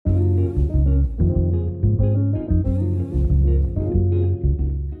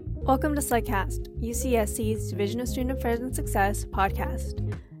Welcome to SLUGcast, UCSC's Division of Student Affairs and Success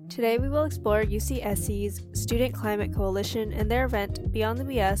podcast. Today we will explore UCSC's Student Climate Coalition and their event, Beyond the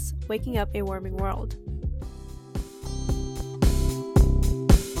BS, Waking Up a Warming World.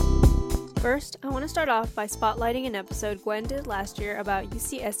 First, I want to start off by spotlighting an episode Gwen did last year about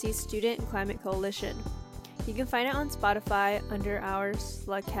UCSC's Student Climate Coalition. You can find it on Spotify under our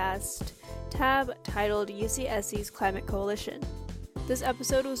SLUGcast tab titled UCSC's Climate Coalition. This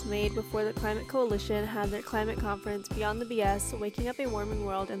episode was made before the Climate Coalition had their climate conference Beyond the BS, Waking Up a Warming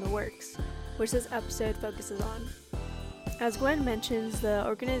World in the works, which this episode focuses on. As Gwen mentions, the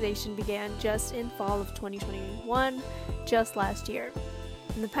organization began just in fall of 2021, just last year.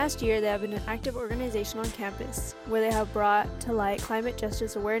 In the past year, they have been an active organization on campus, where they have brought to light climate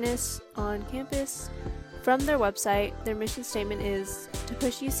justice awareness on campus. From their website, their mission statement is to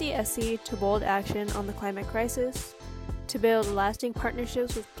push UCSC to bold action on the climate crisis, to build lasting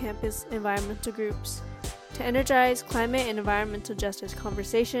partnerships with campus environmental groups, to energize climate and environmental justice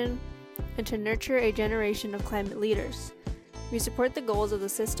conversation, and to nurture a generation of climate leaders. We support the goals of the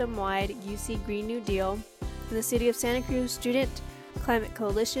system-wide UC Green New Deal and the City of Santa Cruz Student Climate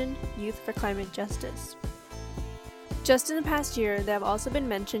Coalition, Youth for Climate Justice. Just in the past year, they have also been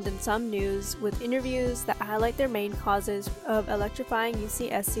mentioned in some news with interviews that highlight their main causes of electrifying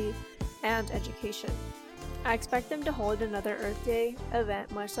UCSC and education. I expect them to hold another Earth Day event,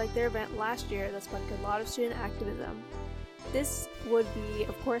 much like their event last year that sparked a lot of student activism. This would be,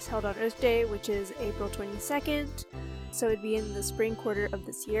 of course, held on Earth Day, which is April 22nd, so it would be in the spring quarter of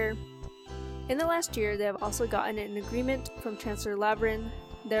this year. In the last year, they have also gotten an agreement from Chancellor Lavrin,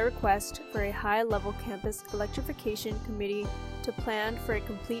 their request for a high-level campus electrification committee to plan for a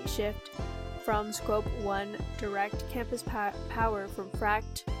complete shift from Scope 1 direct campus power from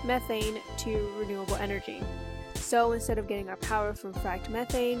fracked methane to renewable energy. So instead of getting our power from fracked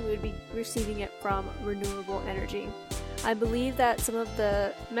methane, we would be receiving it from renewable energy. I believe that some of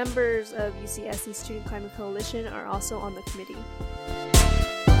the members of UCSC Student Climate Coalition are also on the committee.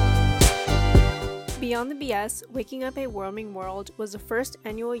 Beyond the BS, Waking Up a Warming World was the first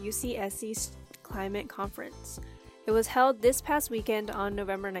annual UCSC Climate Conference. It was held this past weekend on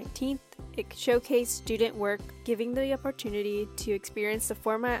November 19th. It showcased student work, giving the opportunity to experience the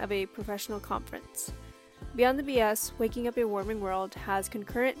format of a professional conference. Beyond the BS, Waking Up a Warming World has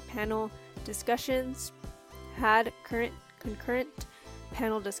concurrent panel discussions,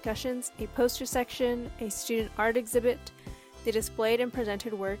 a poster section, a student art exhibit. They displayed and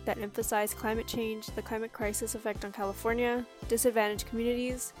presented work that emphasized climate change, the climate crisis effect on California, disadvantaged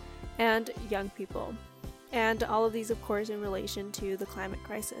communities, and young people. And all of these, of course, in relation to the climate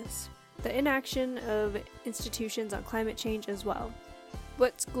crisis. The inaction of institutions on climate change as well.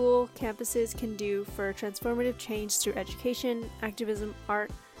 What school campuses can do for transformative change through education, activism,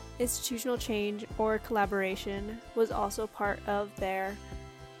 art, institutional change, or collaboration was also part of their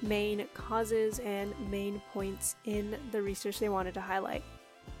main causes and main points in the research they wanted to highlight.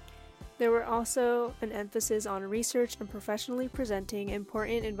 There were also an emphasis on research and professionally presenting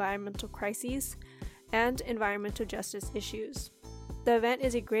important environmental crises and environmental justice issues. The event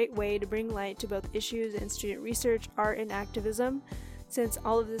is a great way to bring light to both issues in student research, art, and activism, since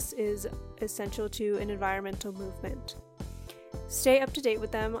all of this is essential to an environmental movement. Stay up to date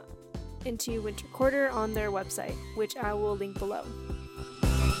with them into winter quarter on their website, which I will link below.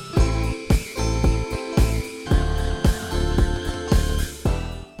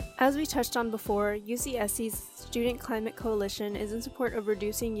 As we touched on before, UCSC's Student Climate Coalition is in support of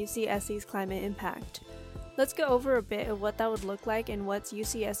reducing UCSC's climate impact. Let's go over a bit of what that would look like and what's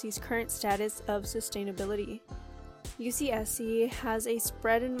UCSC's current status of sustainability. UCSC has a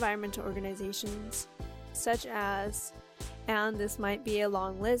spread of environmental organizations, such as, and this might be a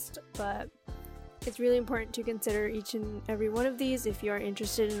long list, but it's really important to consider each and every one of these if you are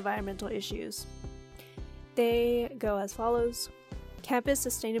interested in environmental issues. They go as follows: Campus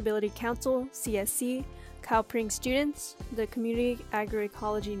Sustainability Council, CSC, Calpring Students, the Community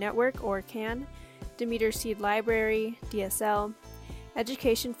Agroecology Network, or CAN, Demeter Seed Library, DSL,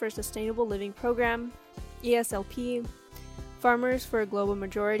 Education for Sustainable Living Program, ESLP, Farmers for a Global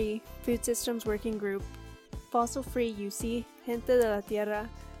Majority, Food Systems Working Group, Fossil Free UC, Gente de la Tierra,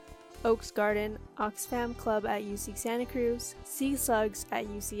 Oaks Garden, Oxfam Club at UC Santa Cruz, Sea Slugs at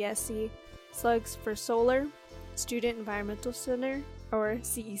UCSC, Slugs for Solar, Student Environmental Center, or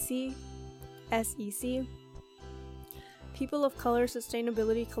CEC, SEC, People of Color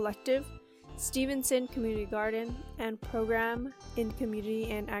Sustainability Collective, Stevenson Community Garden, and Program in Community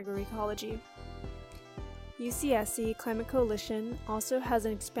and Agroecology. UCSC Climate Coalition also has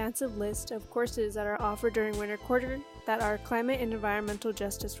an expansive list of courses that are offered during winter quarter that are climate and environmental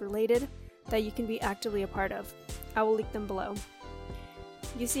justice related that you can be actively a part of. I will link them below.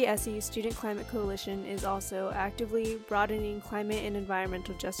 UCSC Student Climate Coalition is also actively broadening climate and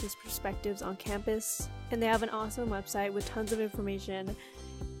environmental justice perspectives on campus, and they have an awesome website with tons of information,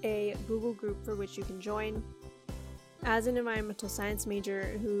 a Google group for which you can join. As an environmental science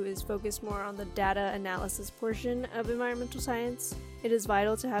major who is focused more on the data analysis portion of environmental science, it is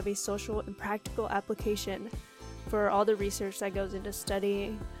vital to have a social and practical application for all the research that goes into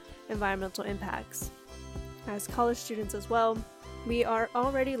studying environmental impacts. As college students as well, we are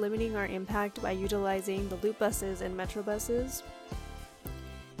already limiting our impact by utilizing the loop buses and metro buses,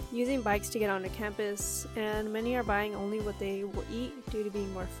 using bikes to get onto campus, and many are buying only what they will eat due to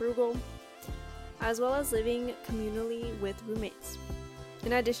being more frugal, as well as living communally with roommates.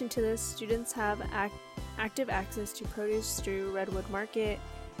 In addition to this, students have active access to produce through Redwood Market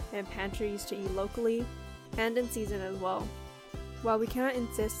and pantries to eat locally and in season as well. While we cannot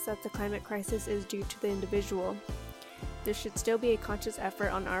insist that the climate crisis is due to the individual, there should still be a conscious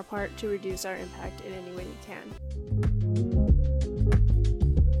effort on our part to reduce our impact in any way we can.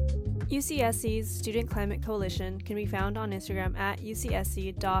 UCSC's Student Climate Coalition can be found on Instagram at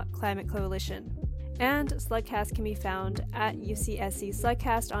ucsc.climatecoalition, and Slugcast can be found at UCSC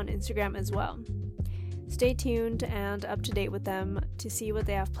Slugcast on Instagram as well. Stay tuned and up to date with them to see what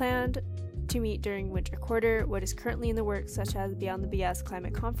they have planned to meet during winter quarter, what is currently in the works, such as Beyond the BS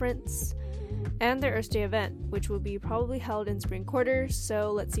Climate Conference, and their Earth Day event, which will be probably held in spring quarter,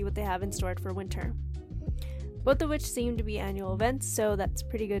 so let's see what they have in store for winter. Both of which seem to be annual events, so that's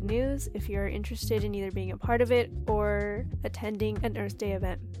pretty good news if you're interested in either being a part of it or attending an Earth Day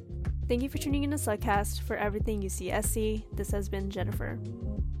event. Thank you for tuning in to Slugcast. For everything UCSC, this has been Jennifer.